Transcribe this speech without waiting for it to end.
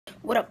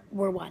What up,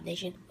 Worldwide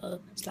Nation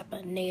of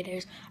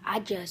Slapnators? I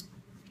just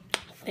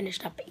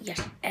finished up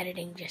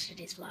editing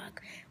yesterday's vlog,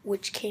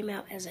 which came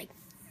out as like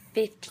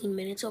 15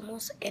 minutes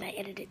almost, and I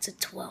edited it to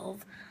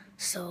 12.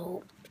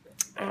 So,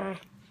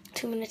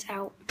 2 minutes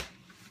out.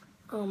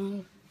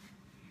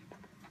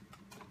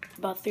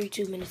 About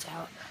 32 minutes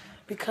out.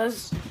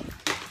 Because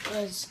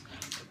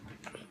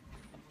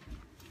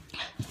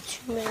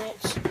 2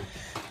 minutes.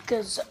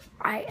 Because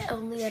I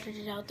only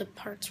edited out the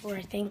parts where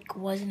I think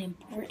wasn't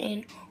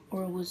important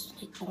or was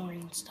like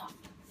boring stuff.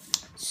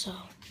 So,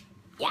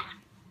 yeah.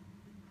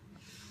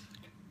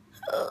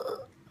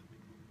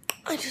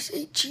 I just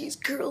ate cheese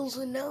curls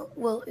and now,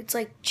 well, it's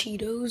like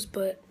Cheetos,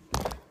 but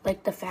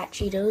like the fat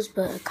Cheetos,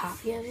 but a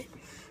copy of it.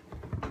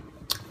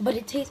 But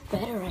it tastes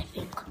better, I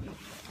think.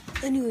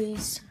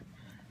 Anyways,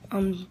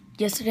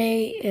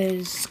 yesterday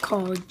is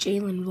called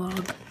Jalen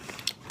Vlog,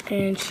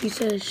 and she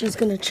says she's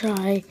gonna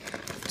try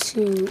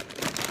to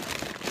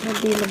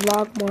be in the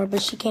vlog more,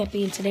 but she can't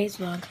be in today's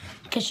vlog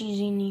because she's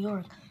in New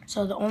York.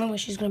 So the only way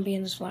she's gonna be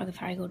in this vlog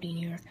if I go to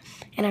New York,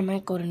 and I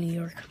might go to New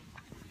York.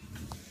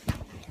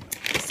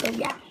 So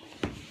yeah,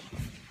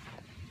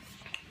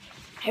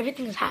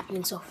 everything is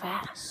happening so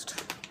fast.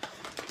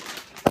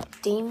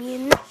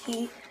 Damien,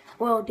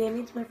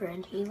 Damien's my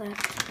friend. He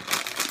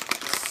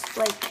left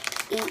like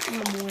 8 in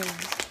the morning.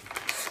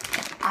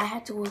 I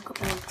had to wake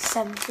up at like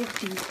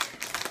 7:50,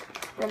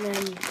 and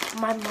then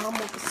my mom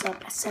woke us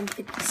up at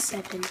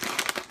 7:57,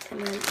 and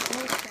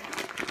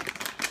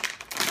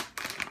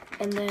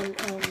then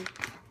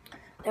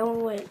then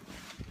we went,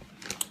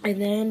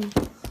 and then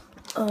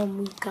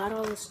we got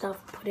all the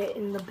stuff, put it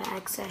in the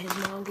bags that his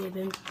mom gave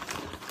him,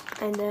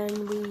 and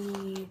then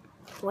we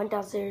went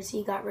downstairs.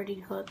 He got ready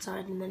to go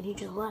outside, and then he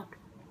just left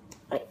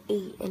at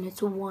 8, and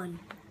it's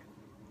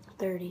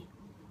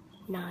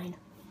 1:39.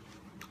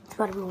 It's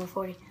about to be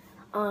 1:40.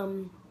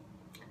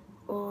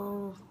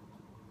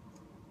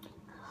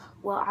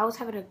 Well, I was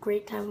having a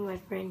great time with my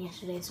friend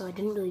yesterday, so I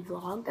didn't really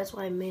vlog. That's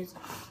why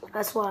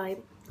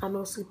I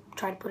mostly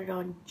try to put it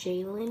on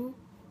Jalen.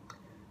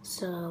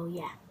 So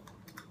yeah.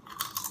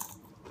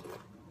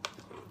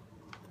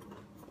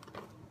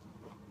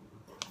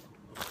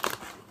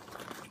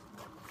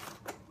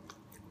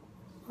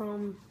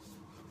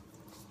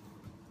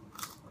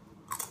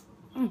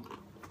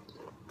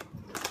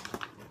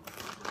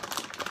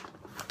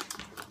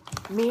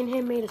 Me and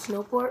him made a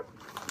snowboard,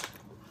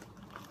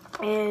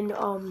 and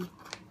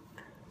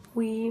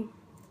we're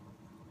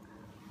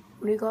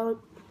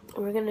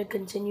gonna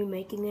continue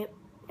making it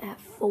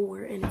at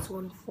 4, and it's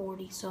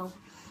 1:40. So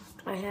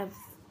I have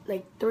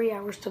like 3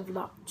 hours to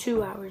vlog,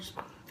 2 hours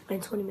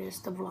and 20 minutes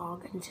to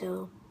vlog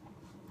until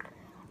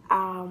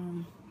I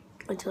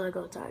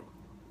go outside.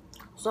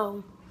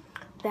 So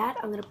that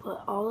I'm gonna put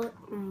all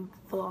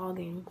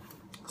vlogging,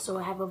 so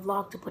I have a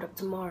vlog to put up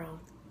tomorrow.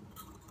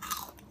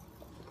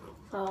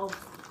 So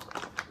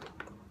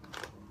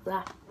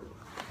yeah.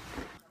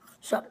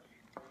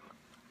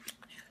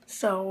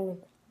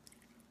 So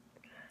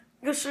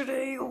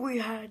yesterday we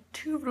had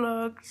 2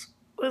 vlogs.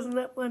 Wasn't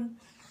that one?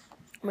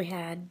 We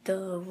had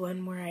the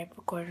one where I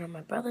recorded on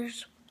my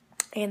brother's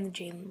and the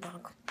Jalen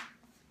vlog.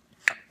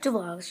 2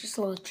 vlogs, just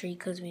a little treat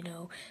because I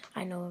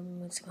know I'm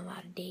missing a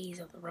lot of days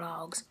of the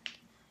vlogs.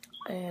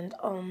 And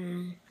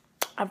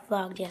I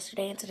vlogged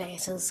yesterday and today,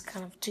 so it's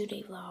kind of a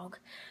 2-day vlog.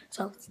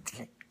 So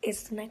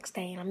it's the next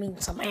day, and I'm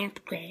eating some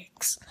apple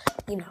jacks.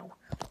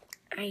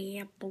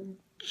 Apple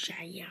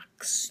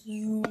jacks,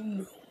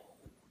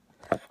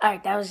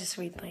 Alright, that was just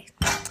a replay.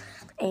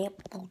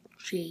 Apple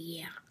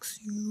jacks,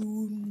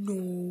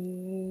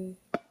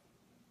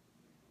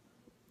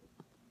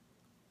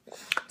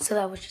 So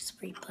that was just a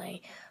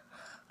replay.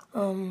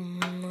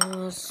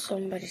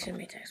 Somebody sent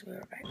me a text. We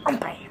were back. I'm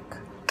back.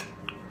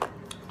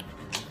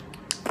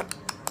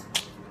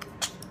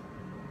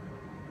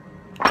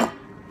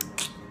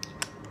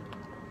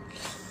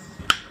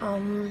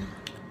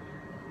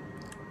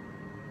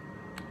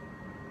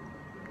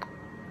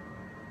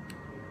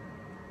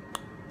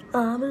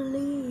 I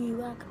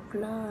believe I can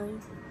fly.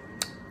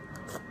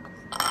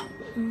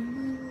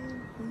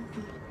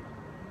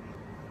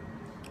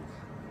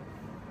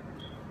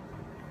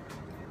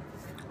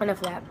 Enough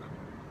of that.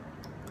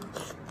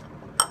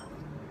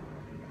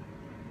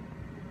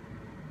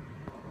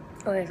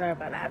 Okay, sorry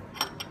about that.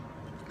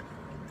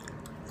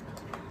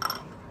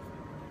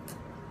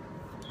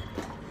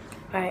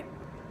 Alright.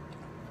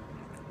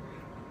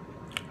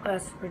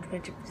 That's pretty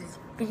much it for this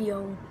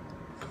video.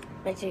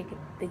 Make sure you give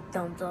a big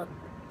thumbs up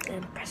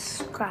and press the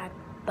subscribe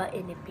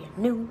button if you're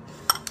new.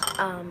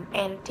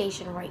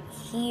 Annotation right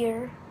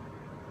here.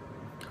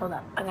 Hold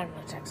up, I got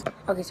another text.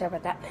 Okay, sorry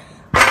about that.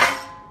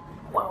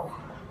 Whoa.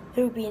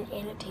 There would be an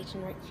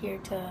annotation right here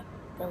to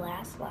the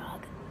last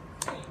vlog.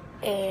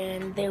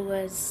 And there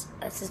was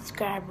a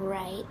subscribe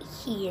right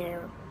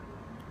here.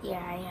 Yeah,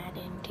 I had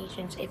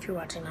annotations if you're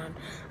watching on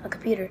a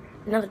computer.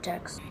 Another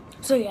text.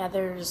 So yeah,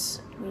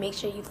 make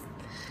sure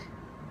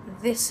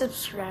this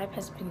subscribe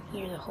has been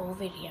here the whole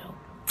video.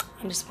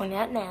 I'm just pointing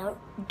out now,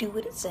 do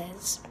what it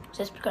says,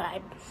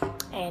 subscribe.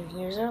 And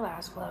here's our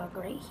last vlog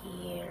right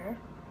here.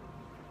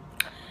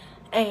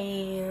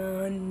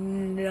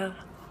 And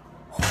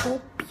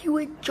hope you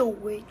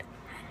enjoyed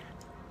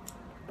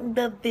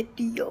the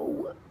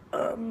video.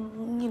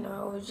 You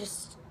know,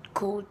 just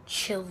cool,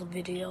 chill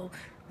video.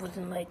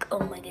 Wasn't like, oh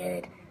my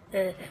god.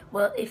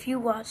 Well, if you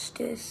watch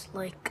this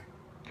like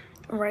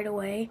right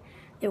away,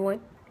 there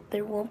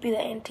won't be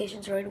the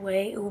annotations right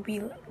away.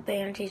 The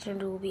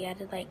annotations will be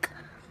added like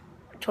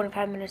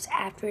 25 minutes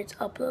after it's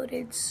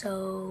uploaded.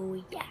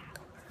 So yeah.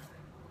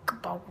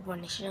 Goodbye,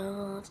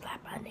 nations,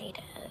 slap my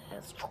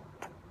natives.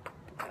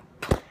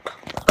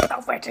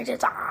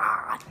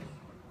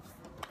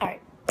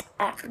 Alright,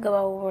 I have to go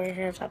over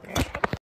here.